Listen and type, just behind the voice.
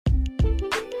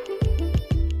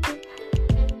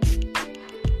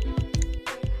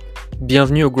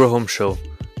Bienvenue au Grow Home Show.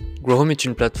 Grow Home est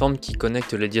une plateforme qui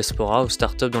connecte les diasporas aux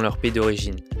startups dans leur pays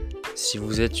d'origine. Si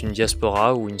vous êtes une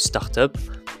diaspora ou une startup,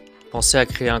 pensez à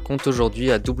créer un compte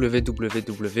aujourd'hui à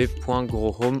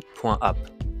www.growhome.app.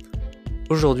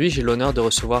 Aujourd'hui, j'ai l'honneur de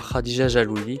recevoir Khadija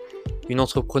Jallouli, une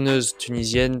entrepreneuse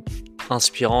tunisienne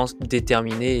inspirante,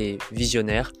 déterminée et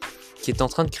visionnaire, qui est en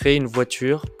train de créer une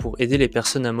voiture pour aider les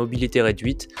personnes à mobilité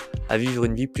réduite à vivre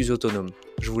une vie plus autonome.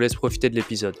 Je vous laisse profiter de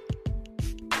l'épisode.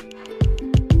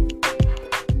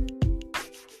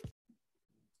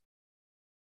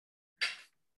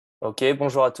 Ok,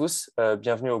 bonjour à tous,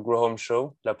 bienvenue au Grow Home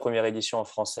Show, la première édition en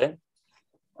français.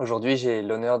 Aujourd'hui, j'ai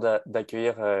l'honneur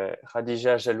d'accueillir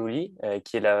Khadija Jallouli,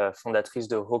 qui est la fondatrice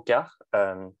de Hocar,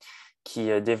 qui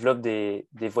développe des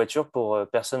voitures pour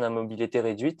personnes à mobilité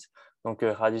réduite. Donc,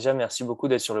 Khadija, merci beaucoup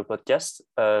d'être sur le podcast.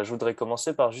 Je voudrais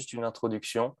commencer par juste une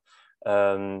introduction.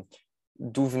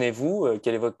 D'où venez-vous?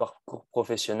 Quel est votre parcours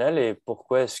professionnel et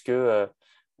pourquoi est-ce que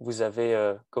vous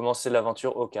avez commencé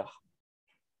l'aventure Hocar?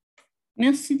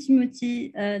 Merci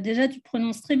Timothy. Déjà, tu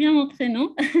prononces très bien mon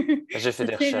prénom. J'ai fait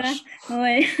des très recherches.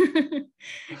 Ouais.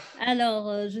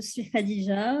 Alors, je suis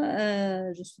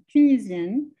Khadija, je suis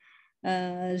tunisienne.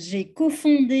 J'ai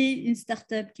cofondé une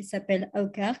start-up qui s'appelle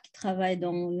Hocar, qui travaille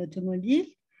dans l'automobile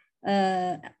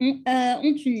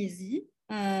en Tunisie,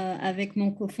 avec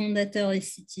mon cofondateur et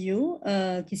CTO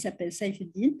qui s'appelle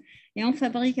Saifuddin. Et on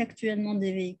fabrique actuellement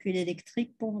des véhicules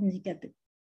électriques pour handicapés.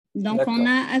 Donc, on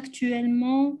a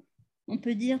actuellement, on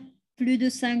peut dire, plus de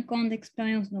 5 ans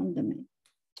d'expérience dans le domaine.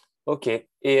 Ok. Et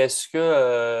est-ce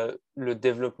que le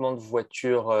développement de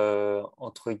voitures,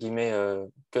 entre guillemets,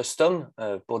 custom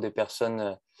pour des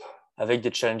personnes avec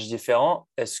des challenges différents,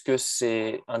 est-ce que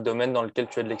c'est un domaine dans lequel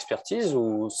tu as de l'expertise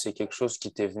ou c'est quelque chose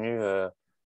qui t'est venu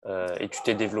et tu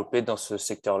t'es développé dans ce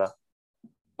secteur-là?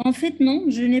 En fait, non,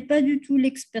 je n'ai pas du tout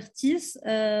l'expertise.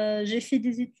 J'ai fait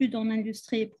des études en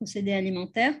industrie et procédés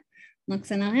alimentaires, donc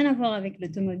ça n'a rien à voir avec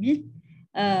l'automobile.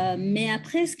 Mais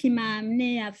après, ce qui m'a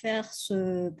amené à faire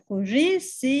ce projet,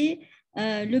 c'est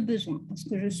le besoin. Parce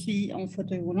que je suis en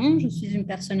fauteuil roulant, je suis une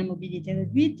personne à mobilité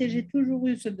réduite et j'ai toujours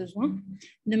eu ce besoin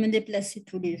de me déplacer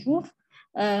tous les jours.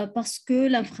 Parce que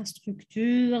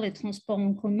l'infrastructure, les transports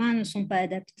en commun ne sont pas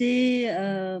adaptés.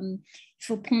 Il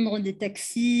faut prendre des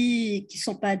taxis qui ne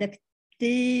sont pas adaptés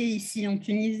ici en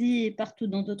Tunisie et partout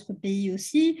dans d'autres pays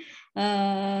aussi.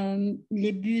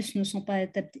 Les bus ne sont pas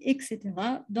adaptés, etc.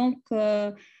 Donc,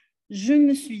 je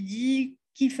me suis dit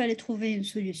qu'il fallait trouver une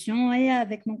solution et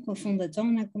avec mon cofondateur,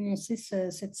 on a commencé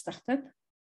cette start-up.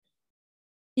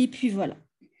 Et puis voilà.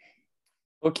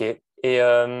 Ok. Et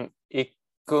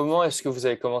comment est-ce que vous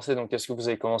avez commencé? Donc, est-ce que vous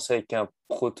avez commencé avec un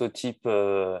prototype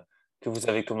que vous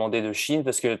avez commandé de Chine?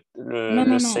 Parce que le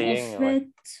Non. saying,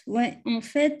 En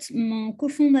fait, mon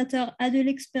cofondateur a de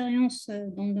l'expérience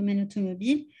dans le domaine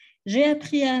automobile. J'ai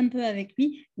appris un peu avec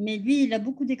lui, mais lui, il a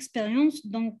beaucoup d'expérience.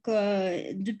 Donc,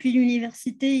 depuis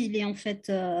l'université, il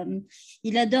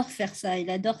adore faire ça. Il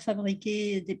adore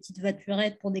fabriquer des petites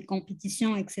voiturettes pour des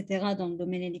compétitions, etc., dans le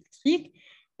domaine électrique,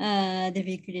 des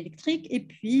véhicules électriques. Et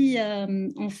puis,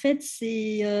 en fait,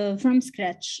 c'est from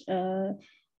scratch.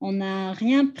 On n'a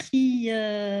rien pris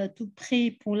tout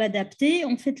prêt pour l'adapter.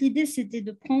 En fait, l'idée, c'était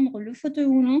de prendre le fauteuil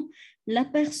roulant, la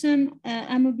personne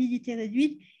à mobilité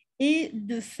réduite et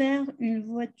de faire une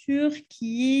voiture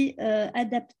qui est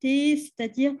adaptée,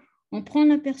 c'est-à-dire on prend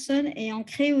la personne et on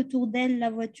crée autour d'elle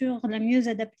la voiture la mieux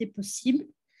adaptée possible.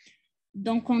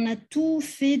 Donc, on a tout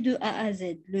fait de A à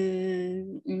Z.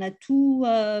 On a tout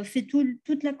fait,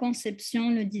 toute la conception,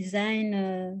 le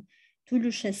design, tout le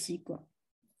châssis, quoi.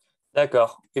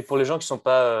 D'accord. Et pour les gens qui sont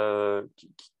pas,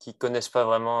 qui connaissent pas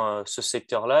vraiment ce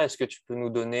secteur-là, est-ce que tu peux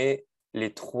nous donner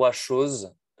les trois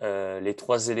choses, les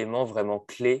trois éléments vraiment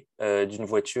clés d'une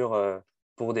voiture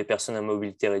pour des personnes à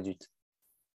mobilité réduite?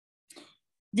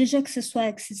 Déjà que ce soit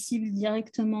accessible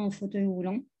directement au fauteuil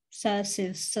roulant, ça,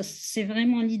 c'est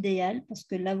vraiment l'idéal parce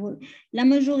que la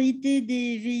majorité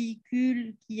des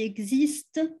véhicules qui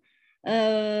existent,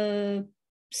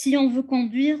 si on veut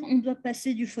conduire, on doit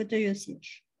passer du fauteuil au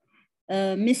siège.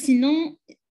 Mais sinon,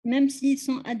 même s'ils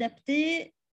sont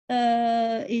adaptés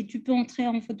et tu peux entrer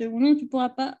en fauteuil roulant, tu ne pourras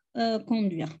pas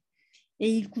conduire. Et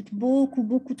ils coûtent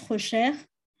beaucoup trop cher.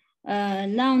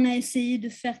 Là, on a essayé de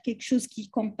faire quelque chose qui est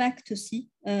compact aussi,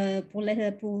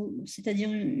 c'est-à-dire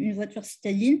une voiture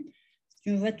citadine.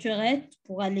 C'est une voiturette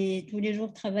pour aller tous les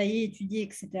jours travailler, étudier,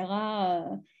 etc.,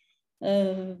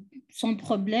 sans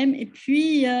problème. Et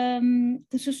puis,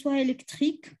 que ce soit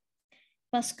électrique,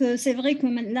 parce que c'est vrai que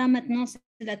là, maintenant, c'est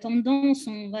la tendance.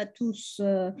 On va tous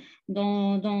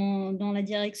dans la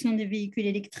direction des véhicules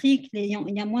électriques. Il y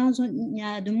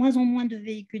a de moins en moins de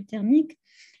véhicules thermiques.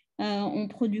 en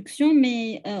production,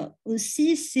 mais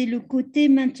aussi c'est le côté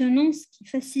maintenance qui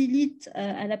facilite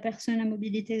à la personne à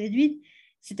mobilité réduite,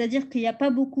 c'est-à-dire qu'il n'y a pas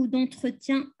beaucoup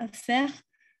d'entretien à faire.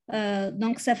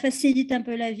 Donc, ça facilite un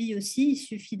peu la vie aussi. Il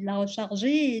suffit de la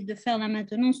recharger et de faire la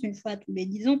maintenance une fois tous les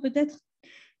 10 ans peut-être.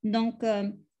 Donc,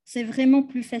 c'est vraiment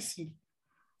plus facile.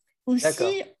 Aussi,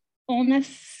 D'accord. on a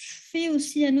fait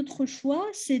aussi un autre choix,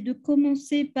 c'est de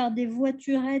commencer par des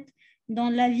voiturettes dont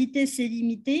la vitesse est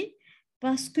limitée,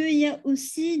 parce qu'il y a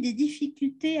aussi des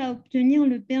difficultés à obtenir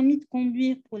le permis de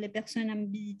conduire pour les personnes à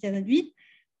mobilité réduite,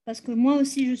 parce que moi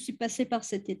aussi, je suis passée par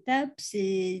cette étape,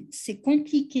 c'est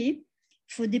compliqué,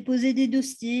 il faut déposer des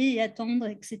dossiers et attendre,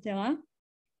 etc.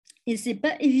 Et ce n'est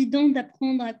pas évident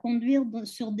d'apprendre à conduire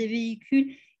sur des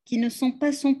véhicules qui ne sont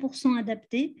pas 100%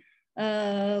 adaptés,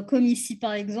 comme ici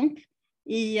par exemple.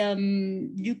 Et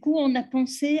du coup, on a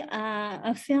pensé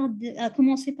à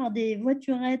commencer par des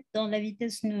voiturettes dont la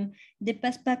vitesse ne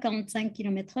dépasse pas 45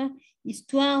 km/h,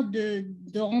 histoire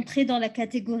de rentrer dans la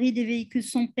catégorie des véhicules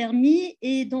sans permis.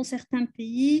 Et dans certains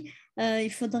pays,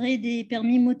 il faudrait des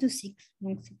permis motocycles.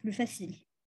 Donc, c'est plus facile.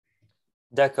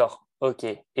 D'accord, ok.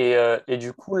 Et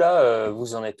du coup, là,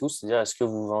 vous en êtes tous, c'est-à-dire, est-ce que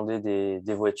vous vendez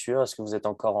des voitures? Est-ce que vous êtes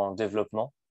encore en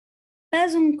développement?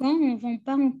 Pas encore, on ne vend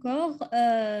pas encore.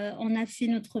 On a fait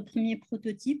notre premier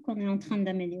prototype qu'on est en train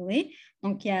d'améliorer.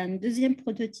 Donc, il y a un deuxième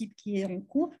prototype qui est en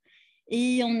cours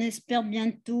et on espère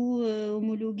bientôt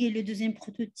homologuer le deuxième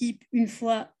prototype une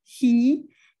fois fini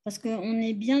parce qu'on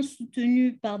est bien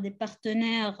soutenu par des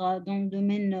partenaires dans le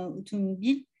domaine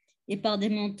automobile et par des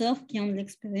mentors qui ont de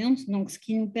l'expérience. Donc, ce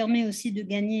qui nous permet aussi de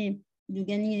gagner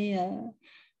un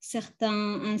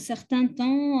certain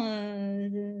temps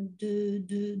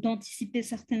d'anticiper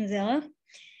certaines erreurs.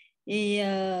 Et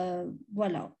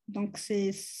voilà, donc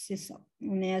c'est ça,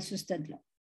 on est à ce stade-là.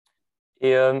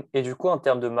 Et du coup, en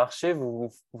termes de marché, vous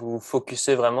vous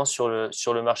focussez vraiment sur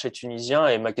le marché tunisien.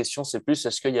 Et ma question, c'est plus,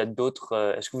 est-ce qu'il y a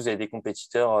d'autres, est-ce que vous avez des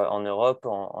compétiteurs en Europe,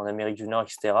 en Amérique du Nord,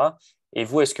 etc. Et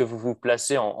vous, est-ce que vous vous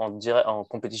placez en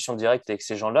compétition directe avec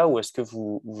ces gens-là ou est-ce que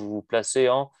vous vous placez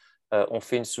on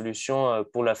fait une solution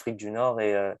pour l'Afrique du Nord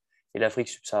et l'Afrique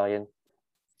subsaharienne?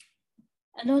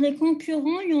 Alors, les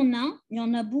concurrents, il y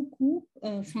en a beaucoup,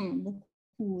 enfin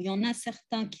beaucoup. Il y en a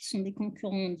certains qui sont des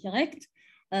concurrents directs,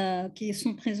 qui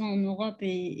sont présents en Europe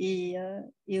et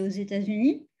aux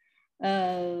États-Unis.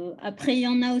 Après, il y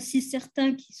en a aussi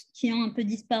certains qui ont un peu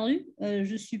disparu.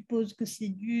 Je suppose que c'est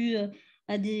dû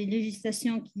à des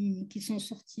législations qui sont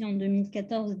sorties en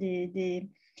 2014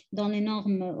 dans les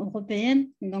normes européennes,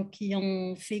 donc qui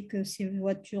ont fait que ces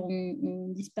voitures ont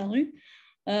disparu.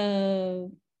 Euh,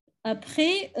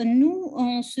 Après, nous,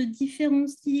 on se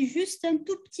différencie juste un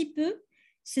tout petit peu,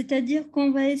 c'est-à-dire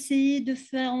qu'on va essayer de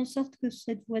faire en sorte que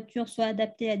cette voiture soit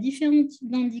adaptée à différents types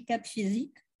d'handicaps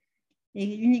physiques et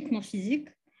uniquement physiques,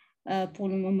 pour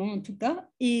le moment en tout cas,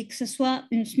 et que ce soit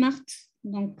une smart.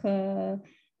 Donc, on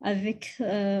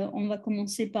va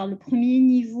commencer par le premier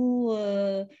niveau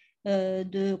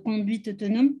de conduite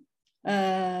autonome.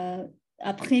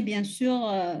 Après, bien sûr,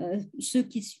 ceux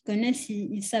qui se connaissent,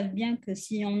 ils savent bien que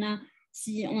si on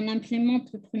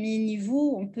implémente le premier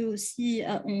niveau, on peut aussi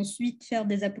ensuite faire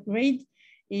des upgrades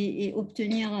et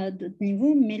obtenir d'autres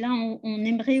niveaux. Mais là, on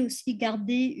aimerait aussi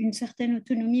garder une certaine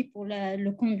autonomie pour le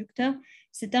conducteur.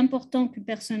 C'est important qu'une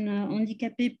personne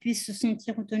handicapée puisse se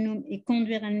sentir autonome et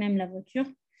conduire elle-même la voiture.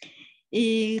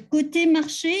 Et côté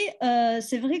marché,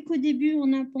 c'est vrai qu'au début,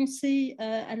 on a pensé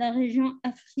à la région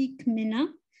Afrique-MENA.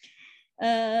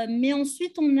 Mais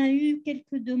ensuite, on a eu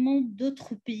quelques demandes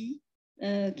d'autres pays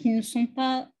qui ne sont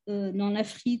pas dans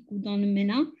l'Afrique ou dans le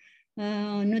MENA,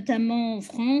 notamment en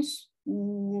France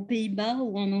ou aux Pays-Bas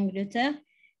ou en Angleterre,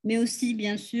 mais aussi,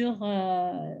 bien sûr,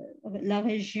 la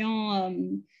région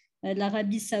de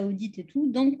l'Arabie saoudite et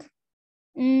tout. Donc,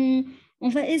 on, on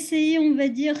va essayer, on va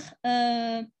dire,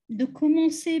 de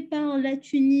commencer par la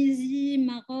Tunisie,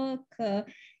 Maroc,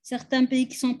 certains pays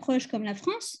qui sont proches comme la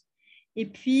France. Et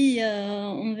puis,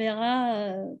 on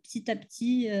verra petit à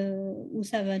petit où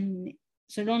ça va nous mener.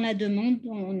 Selon la demande,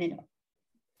 on est là.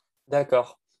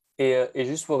 D'accord. Et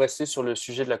juste pour rester sur le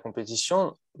sujet de la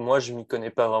compétition, moi, je ne m'y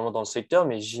connais pas vraiment dans le secteur,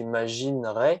 mais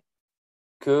j'imaginerais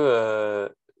que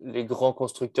les grands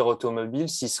constructeurs automobiles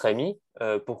s'y seraient mis.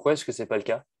 Pourquoi est-ce que ce n'est pas le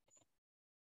cas?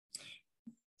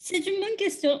 C'est une bonne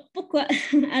question. Pourquoi?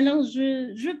 Alors,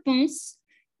 je pense,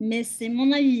 mais c'est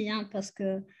mon avis, hein, parce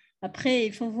que après,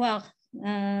 il faut voir.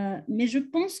 Mais je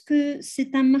pense que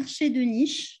c'est un marché de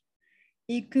niche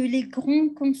et que les grands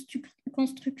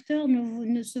constructeurs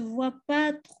ne se voient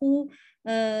pas trop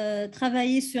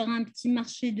travailler sur un petit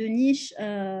marché de niche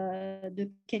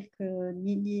de quelques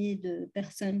milliers de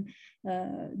personnes,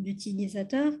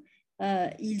 d'utilisateurs.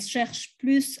 Ils cherchent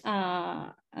plus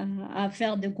à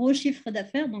faire de gros chiffres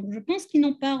d'affaires. Donc, je pense qu'ils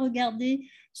n'ont pas regardé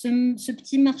ce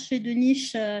petit marché de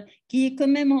niche qui est quand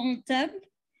même rentable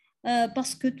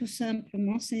parce que tout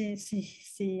simplement, c'est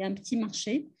un petit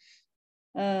marché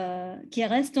qui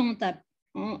reste rentable.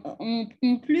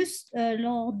 En plus,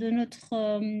 lors de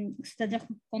c'est-à-dire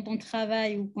quand on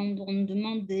travaille ou quand on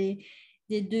demande des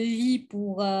devis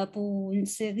pour une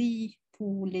série,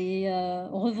 pour les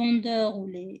revendeurs ou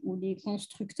les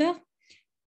constructeurs,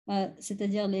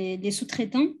 c'est-à-dire les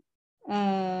sous-traitants,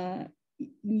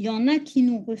 il y en a qui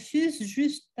nous refusent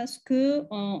juste parce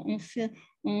qu'on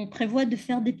prévoit de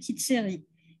faire des petites séries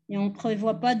et on ne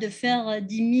prévoit pas de faire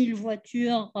 10 000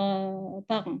 voitures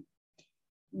par an.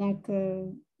 Donc,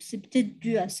 c'est peut-être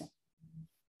dû à ça.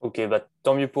 Ok, bah,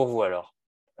 tant mieux pour vous alors.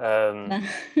 Euh, Ben,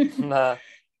 ma,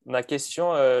 ma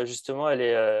question, justement, elle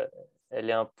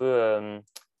est un peu,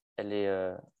 elle est,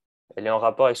 euh, elle est en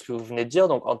rapport avec ce que vous venez de dire.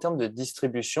 Donc, en termes de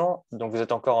distribution, donc vous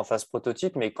êtes encore en phase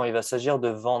prototype, mais quand il va s'agir de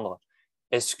vendre,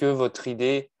 est-ce que votre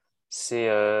idée, c'est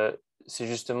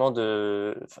justement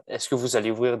est-ce que vous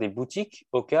allez ouvrir des boutiques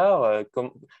au car,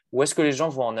 ou est-ce que les gens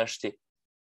vont en acheter?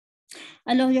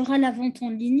 alors, il y aura la vente en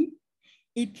ligne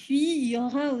et puis il y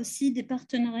aura aussi des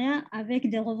partenariats avec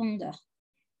des revendeurs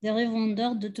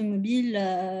d'automobiles,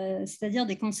 c'est-à-dire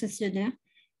des concessionnaires,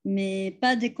 mais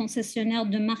pas des concessionnaires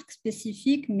de marque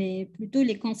spécifique, mais plutôt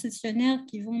les concessionnaires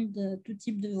qui vendent tout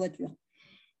type de voitures.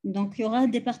 Donc, il y aura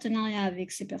des partenariats avec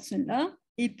ces personnes-là.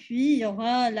 Et puis, il y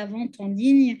aura la vente en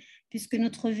ligne, puisque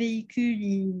notre véhicule,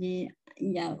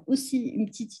 il y a aussi une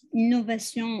petite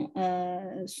innovation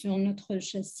sur notre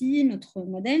châssis, notre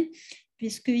modèle,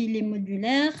 puisqu'il est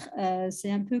modulaire. C'est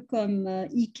un peu comme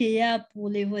IKEA pour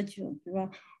les voitures. Tu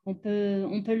vois. On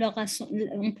peut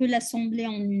l'assembler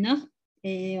en 1 heure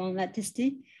et on l'a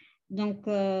testé. Donc,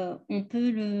 on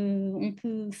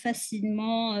peut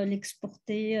facilement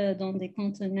l'exporter dans des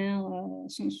conteneurs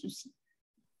sans souci.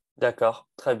 D'accord,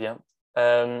 très bien.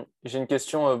 J'ai une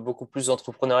question beaucoup plus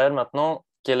entrepreneuriale maintenant.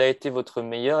 Quelle a été votre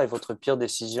meilleure et votre pire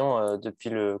décision depuis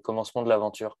le commencement de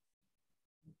l'aventure?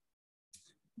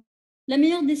 La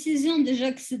meilleure décision,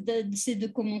 déjà, c'est de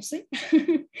commencer.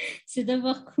 C'est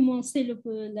d'avoir commencé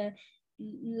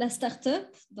la start-up.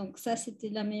 Donc, ça, c'était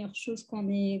la meilleure chose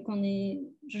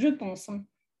je pense, hein,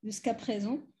 jusqu'à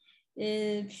présent.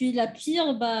 Et puis, j'ai pas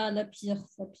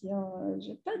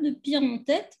de pire en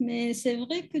tête, mais c'est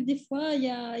vrai que des fois, il y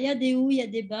a des hauts, il y a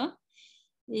des bas.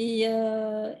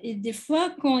 Et des fois,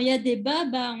 quand il y a des bas,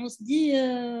 on se dit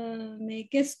mais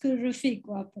qu'est-ce que je fais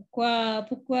quoi?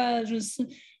 Pourquoi je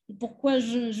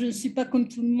ne suis pas comme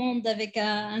tout le monde avec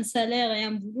un salaire et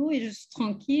un boulot et je suis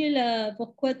tranquille?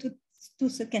 Pourquoi tout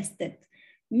ce casse-tête?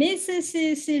 Mais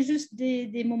c'est juste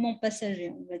des moments passagers,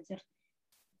 on va dire.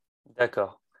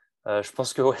 D'accord. Je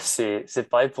pense que ouais, c'est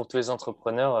pareil pour tous les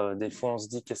entrepreneurs. Des fois, on se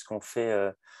dit qu'est-ce qu'on fait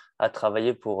à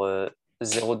travailler pour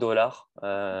 0 $, 8 heures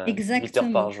par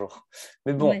Exactement. jour.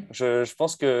 Mais bon, Ouais. je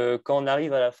pense que quand on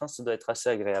arrive à la fin, ça doit être assez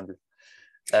agréable.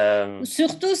 Euh,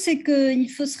 Surtout, c'est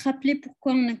qu'il faut se rappeler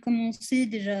pourquoi on a commencé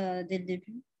déjà dès le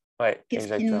début. ouais,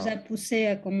 Qu'est-ce qui nous a exactement. poussé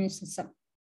à commencer ça?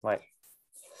 Ouais.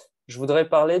 Je voudrais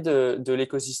parler de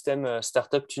l'écosystème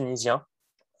startup tunisien.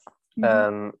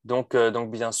 Mhm. Donc,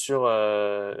 bien sûr,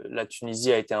 la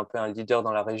Tunisie a été un peu un leader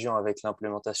dans la région avec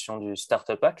l'implémentation du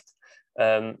Startup Act.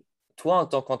 Euh, Toi, en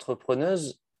tant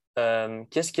qu'entrepreneuse,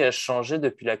 qu'est-ce qui a changé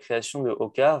depuis la création de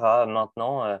Ocar à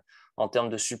maintenant en termes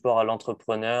de support à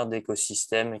l'entrepreneur,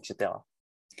 d'écosystème, etc.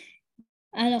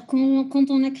 Alors, quand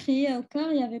on a créé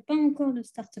Aukar, il n'y avait pas encore le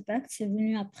Startup Act, c'est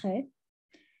venu après.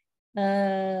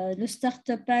 Le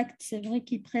Startup Act, c'est vrai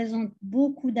qu'il présente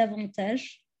beaucoup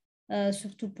d'avantages,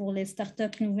 surtout pour les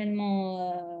startups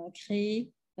nouvellement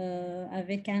créées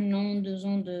avec 1 an, 2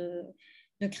 ans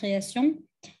de création.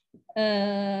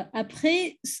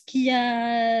 Après, ce qui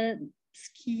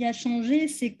a changé,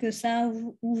 c'est que ça a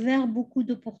ouvert beaucoup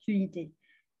d'opportunités.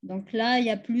 Donc là, il y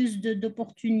a plus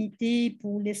d'opportunités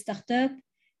pour les startups,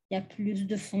 il y a plus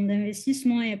de fonds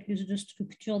d'investissement, il y a plus de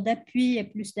structures d'appui, il y a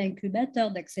plus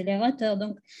d'incubateurs, d'accélérateurs.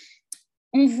 Donc,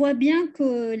 on voit bien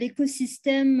que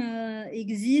l'écosystème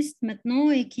existe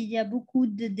maintenant et qu'il y a beaucoup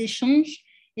d'échanges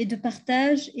et de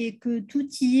partage et que tout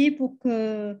y est pour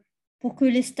que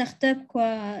les startups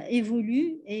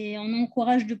évoluent et on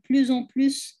encourage de plus en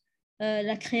plus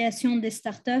la création des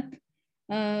startups.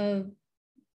 Euh,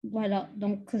 voilà,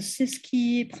 donc c'est ce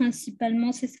qui est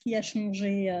principalement, c'est ce qui a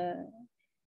changé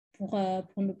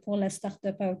pour la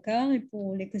startup AOCAR et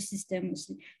pour l'écosystème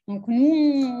aussi. Donc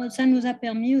nous, ça nous a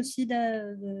permis aussi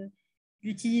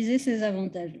d'utiliser ces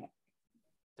avantages-là.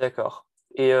 D'accord.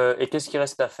 Et qu'est-ce qu'il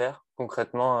reste à faire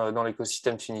concrètement dans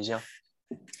l'écosystème tunisien?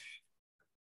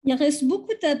 Il reste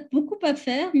beaucoup à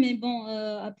faire, mais bon,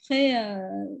 après,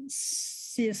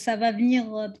 ça va venir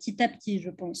petit à petit,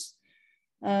 je pense.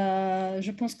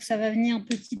 Je pense que ça va venir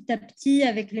petit à petit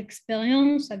avec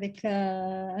l'expérience, avec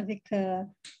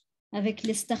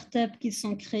les startups qui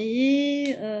sont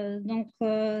créées.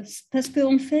 Parce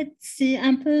qu'en fait, c'est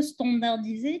un peu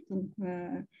standardisé. Donc,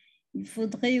 il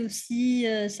faudrait aussi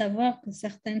savoir que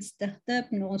certaines startups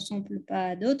ne ressemblent pas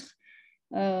à d'autres.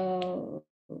 Euh,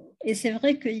 et c'est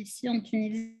vrai qu'ici en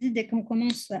Tunisie, dès qu'on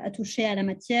commence à toucher à la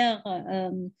matière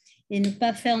et ne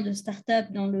pas faire de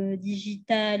start-up dans le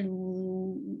digital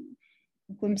ou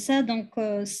comme ça, donc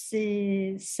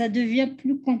ça devient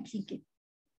plus compliqué.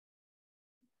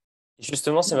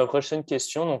 Justement, c'est ma prochaine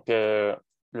question. Donc,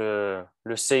 le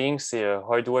saying, c'est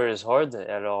hardware is hard. Et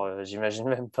alors, j'imagine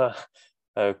même pas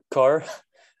car.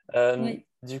 Oui.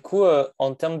 Du coup,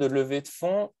 en termes de levée de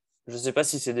fonds, je ne sais pas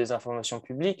si c'est des informations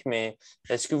publiques, mais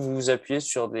est-ce que vous vous appuyez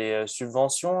sur des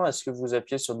subventions? Est-ce que vous vous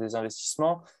appuyez sur des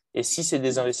investissements? Et si c'est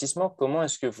des investissements, comment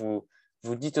est-ce que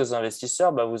vous dites aux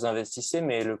investisseurs, bah, vous investissez,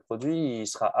 mais le produit, il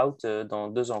sera out dans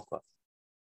 2 ans, quoi.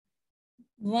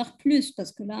 Voire plus,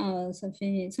 parce que là, ça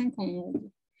fait 5 ans.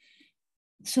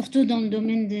 Surtout dans le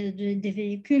domaine des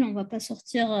véhicules, on ne va pas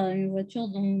sortir une voiture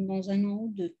dans un an ou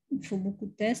deux. Il faut beaucoup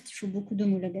de tests, il faut beaucoup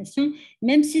d'homologation.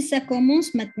 Même si ça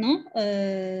commence maintenant,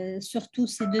 surtout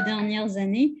ces 2 dernières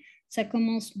années, ça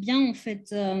commence bien en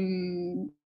fait,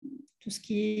 tout ce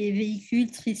qui est véhicule,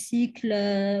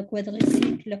 tricycle,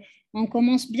 quadricycle. On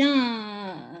commence bien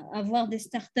à avoir des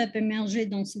startups émerger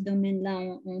dans ces domaines-là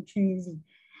en Tunisie.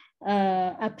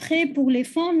 Après, pour les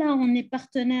fonds, là, on est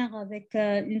partenaire avec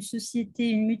une société,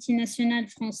 une multinationale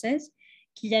française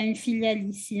qui a une filiale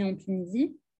ici en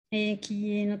Tunisie et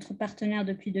qui est notre partenaire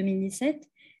depuis 2017.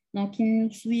 Donc, ils nous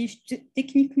suivent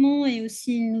techniquement et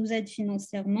aussi ils nous aident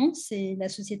financièrement. C'est la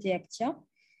société Actia.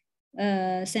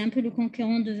 C'est un peu le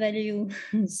concurrent de Valeo,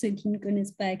 ceux qui ne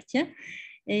connaissent pas Actia.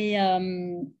 Et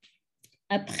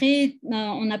après,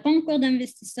 on n'a pas encore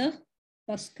d'investisseurs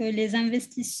parce que les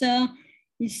investisseurs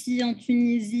ici en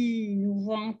Tunisie nous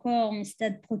voient encore en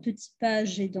stade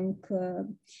prototypage et donc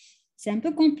c'est un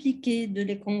peu compliqué de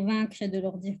les convaincre et de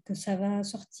leur dire que ça va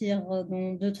sortir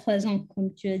dans 2, 3 ans,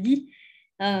 comme tu as dit.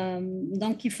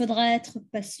 Donc, il faudra être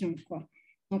patient, quoi.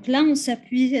 Donc là, on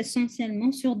s'appuie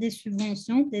essentiellement sur des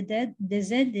subventions,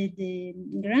 des aides et des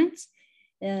grants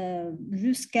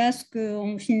jusqu'à ce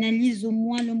qu'on finalise au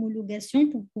moins l'homologation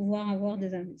pour pouvoir avoir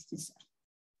des investisseurs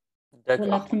pour la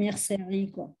D'accord. première série,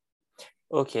 quoi.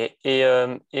 OK. Et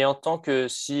en tant que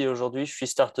si aujourd'hui je suis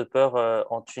start-upper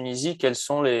en Tunisie, quelles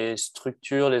sont les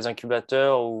structures, les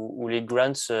incubateurs ou les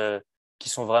grants qui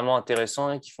sont vraiment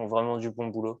intéressants et qui font vraiment du bon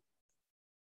boulot?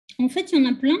 En fait, il y en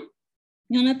a plein.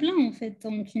 Il y en a plein, en fait,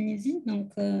 en Tunisie.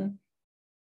 Donc, je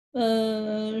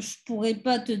ne pourrais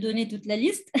pas te donner toute la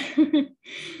liste.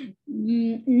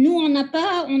 Nous, on n'a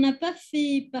pas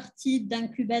fait partie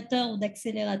d'incubateurs ou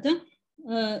d'accélérateurs.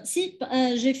 Si,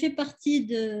 j'ai fait partie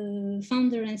de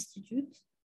Founder Institute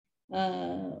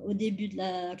au début de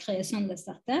la création de la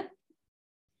startup.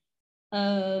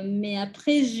 Mais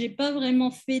après, je n'ai pas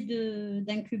vraiment fait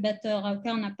d'incubateur.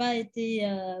 On n'a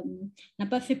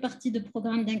pas fait partie de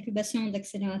programme d'incubation ou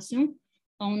d'accélération.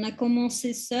 On a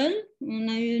commencé seul. On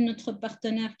a eu notre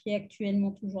partenaire qui est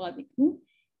actuellement toujours avec nous.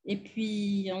 Et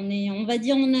puis, on va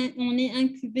dire, on est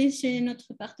incubé chez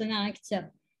notre partenaire Actia.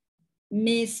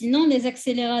 Mais sinon, les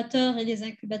accélérateurs et les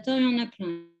incubateurs, il y en a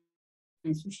plein.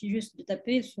 Il suffit juste de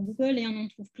taper sur Google et on en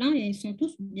trouve plein et ils sont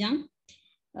tous bien.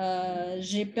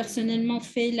 J'ai personnellement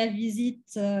fait la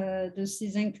visite de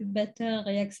ces incubateurs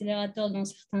et accélérateurs dans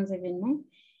certains événements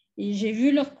et j'ai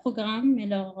vu leur programme et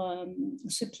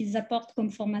ce qu'ils apportent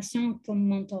comme formation, comme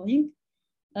mentoring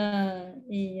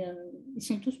ils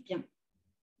sont tous bien.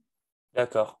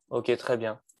 D'accord. OK, très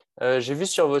bien. J'ai vu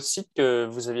sur votre site que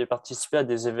vous aviez participé à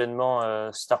des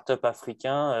événements start-up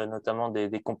africains, notamment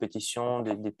des compétitions,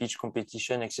 des pitch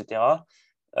competitions, etc.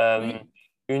 Euh, Oui.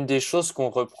 une des choses qu'on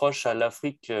reproche à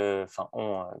l'Afrique, que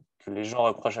les gens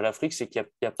reprochent à l'Afrique, c'est qu'il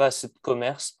n'y a pas assez de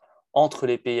commerce entre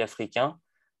les pays africains.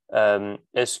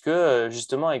 Est-ce que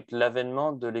justement avec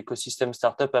l'avènement de l'écosystème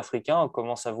startup africain, on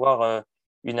commence à voir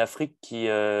une Afrique qui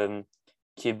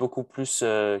est beaucoup plus,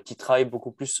 qui travaille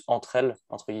beaucoup plus entre elles,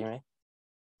 entre guillemets?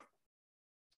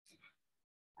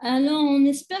 Alors, on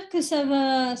espère que ça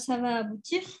va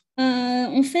aboutir.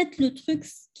 En fait, le truc,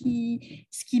 ce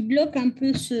qui bloque un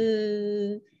peu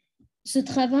ce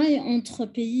travail entre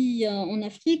pays en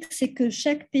Afrique, c'est que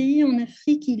chaque pays en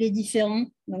Afrique, il est différent.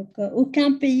 Donc,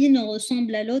 aucun pays ne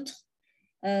ressemble à l'autre.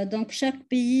 Donc, chaque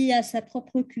pays a sa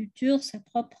propre culture, sa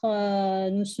propre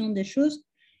notion des choses.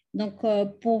 Donc,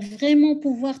 pour vraiment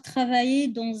pouvoir travailler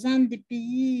dans un des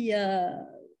pays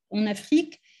en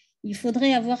Afrique, il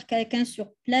faudrait avoir quelqu'un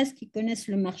sur place qui connaisse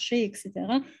le marché, etc.,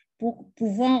 pour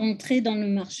pouvoir entrer dans le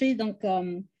marché. Donc,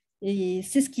 et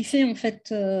c'est ce qui fait en fait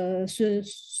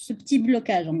ce petit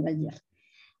blocage, on va dire.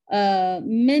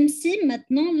 Même si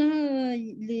maintenant, là,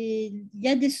 il y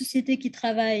a des sociétés qui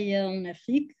travaillent en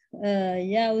Afrique, il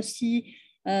y a aussi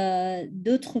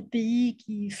d'autres pays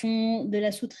qui font de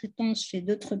la sous-traitance chez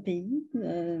d'autres pays.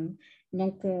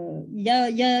 Donc, il y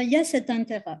a cette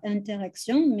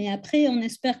interaction, mais après, on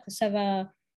espère que ça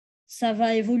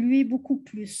va évoluer beaucoup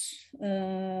plus,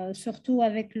 surtout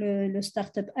avec le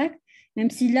Startup Act, même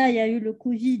si là, il y a eu le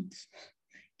Covid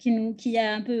qui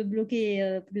a un peu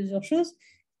bloqué plusieurs choses.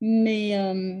 Mais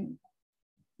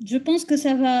je pense que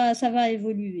ça va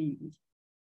évoluer.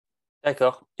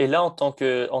 D'accord. Et là, en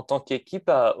tant qu'équipe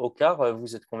à Ocar,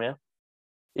 vous êtes combien?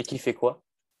 Et qui fait quoi?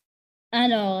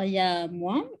 Alors, il y a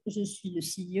moi, je suis le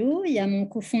CEO, il y a mon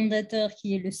cofondateur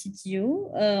qui est le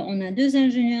CTO, on a deux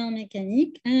ingénieurs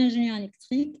mécaniques, un ingénieur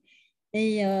électrique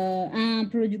et un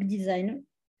product designer.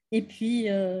 Et puis,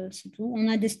 c'est tout. On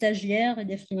a des stagiaires et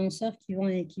des freelanceurs qui vont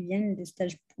et qui viennent, des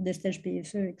stages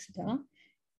PFE, etc.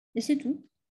 Et c'est tout.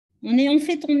 En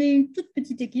fait, on est une toute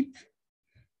petite équipe.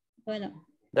 Voilà.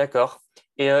 D'accord.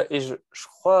 Et je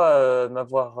crois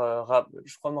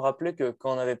je crois me rappeler que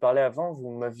quand on avait parlé avant,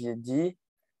 vous m'aviez dit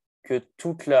que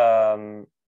toute la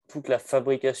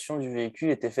fabrication du véhicule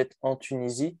était faite en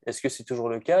Tunisie. Est-ce que c'est toujours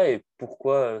le cas et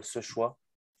pourquoi ce choix?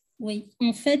 Oui,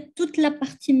 en fait, toute la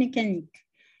partie mécanique,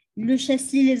 le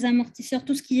châssis, les amortisseurs,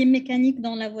 tout ce qui est mécanique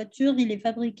dans la voiture, il est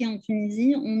fabriqué en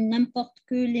Tunisie. On n'importe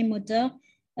que les moteurs,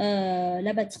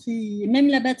 la batterie, même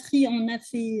la batterie,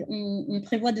 on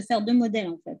prévoit de faire deux modèles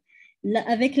en fait.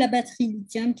 Avec la batterie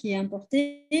lithium qui est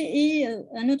importée et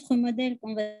un autre modèle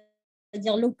qu'on va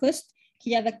dire low cost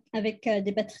qui est avec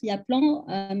des batteries à plan,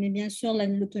 mais bien sûr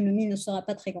l'autonomie ne sera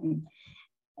pas très grande.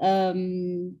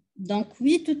 Donc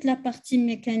oui, toute la partie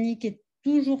mécanique est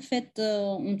toujours faite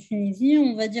en Tunisie.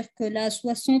 On va dire que là,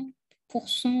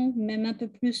 60%, même un peu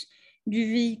plus, du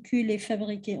véhicule est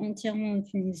fabriqué entièrement en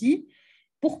Tunisie.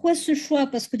 Pourquoi ce choix?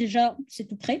 Parce que déjà, c'est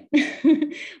tout prêt. Il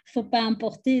ne faut pas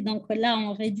importer. Donc là,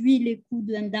 on réduit les coûts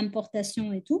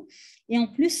d'importation et tout. Et en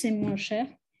plus, c'est moins cher.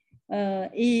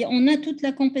 Et on a toute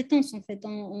la compétence, en fait.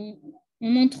 En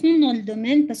entrant dans le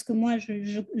domaine, parce que moi,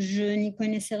 je n'y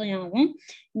connaissais rien avant,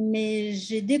 mais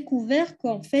j'ai découvert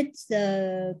qu'en fait,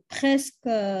 presque,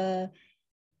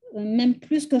 même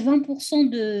plus que 20%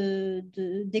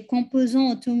 des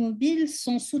composants automobiles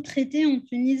sont sous-traités en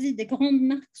Tunisie. Des grandes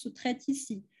marques sous-traitent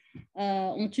ici,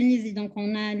 en Tunisie. Donc,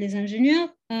 on a les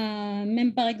ingénieurs,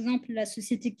 même par exemple, la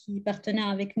société qui est partenaire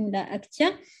avec nous, la Actia,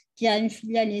 qui a une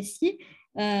filiale ici.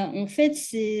 En fait,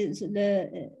 il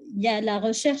y a la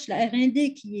recherche, la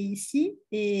R&D qui est ici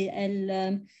et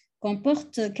elle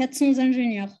comporte 400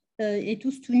 ingénieurs et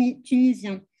tous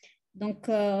tunisiens. Donc,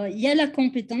 il y a la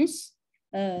compétence,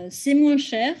 c'est moins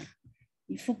cher,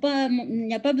 il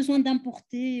n'y a pas besoin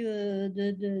d'importer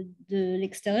de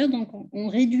l'extérieur, donc on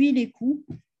réduit les coûts.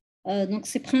 Donc,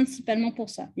 c'est principalement pour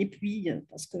ça. Et puis,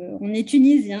 parce qu'on est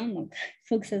tunisien, donc il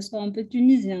faut que ça soit un peu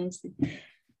tunisien aussi.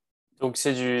 Donc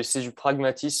c'est du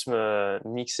pragmatisme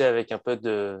mixé avec un peu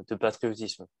de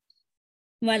patriotisme.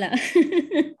 Voilà.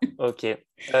 Ok.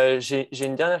 J'ai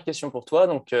une dernière question pour toi.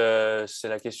 Donc c'est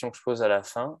la question que je pose à la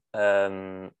fin.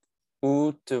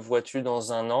 Où te vois-tu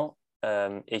dans un an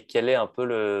et quel est un peu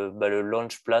le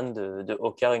launch plan de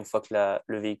Ocar une fois que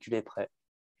le véhicule est prêt?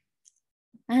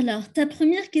 Alors, ta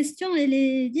première question, elle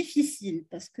est difficile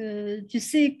parce que tu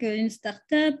sais qu'une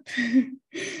start-up,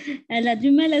 elle a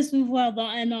du mal à se voir dans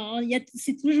un an.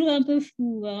 C'est toujours un peu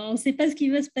flou, hein. On ne sait pas ce qui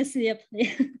va se passer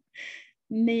après.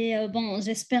 Mais bon,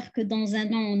 j'espère que dans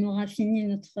un an, on aura fini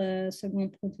notre second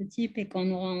prototype et qu'on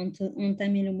aura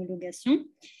entamé l'homologation.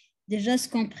 Déjà, ce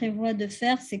qu'on prévoit de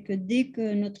faire, c'est que dès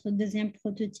que notre deuxième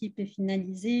prototype est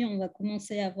finalisé, on va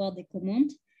commencer à avoir des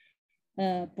commandes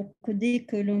pour que dès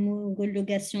que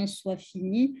l'homologation soit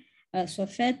finie, soit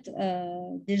faite,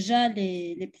 déjà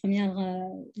la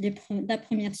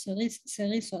première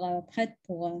série sera prête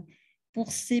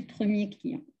pour ses premiers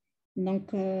clients.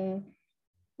 Donc,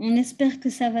 on espère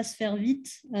que ça va se faire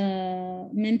vite,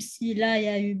 même si là, il y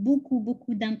a eu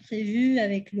beaucoup d'imprévus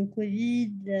avec le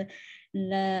Covid,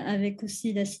 avec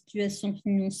aussi la situation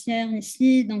financière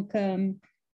ici. Donc,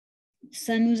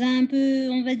 ça nous a un peu,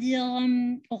 on va dire,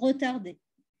 retardé.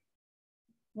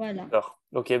 Voilà. D'accord.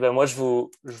 Ok, ben moi je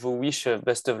vous wish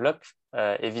best of luck,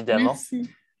 évidemment. Merci.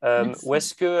 Où Merci.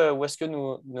 est-ce que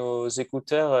nos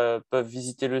écouteurs peuvent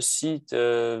visiter le site,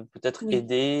 peut-être Oui.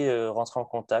 aider, rentrer en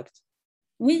contact?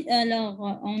 Oui, alors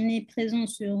on est présent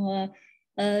sur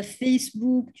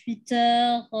Facebook,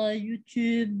 Twitter,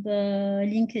 YouTube,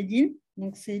 LinkedIn.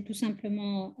 Donc c'est tout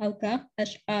simplement Awkar,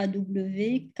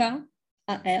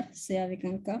 Hawkar, c'est avec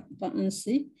un K, pas un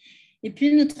C. Et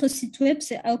puis notre site web,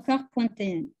 c'est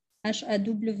awkar.tn,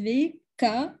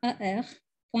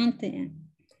 Hawkar.tn.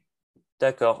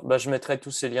 D'accord. Bah, je mettrai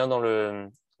tous ces liens dans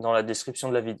la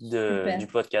description de du Super,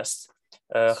 podcast.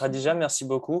 Khadija, super. merci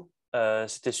beaucoup.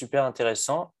 C'était super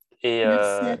intéressant. Merci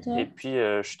à Et toi. puis,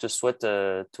 je te souhaite,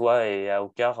 toi et à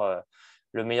Okar,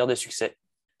 le meilleur des succès.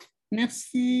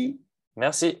 Merci.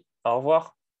 Merci. Au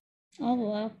revoir. Au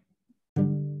revoir.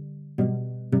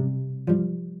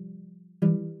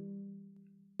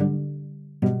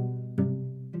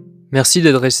 Merci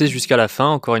d'être resté jusqu'à la fin.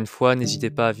 Encore une fois, n'hésitez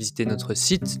pas à visiter notre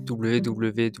site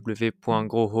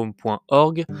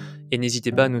www.growhome.org et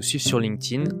n'hésitez pas à nous suivre sur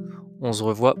LinkedIn. On se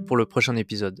revoit pour le prochain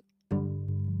épisode.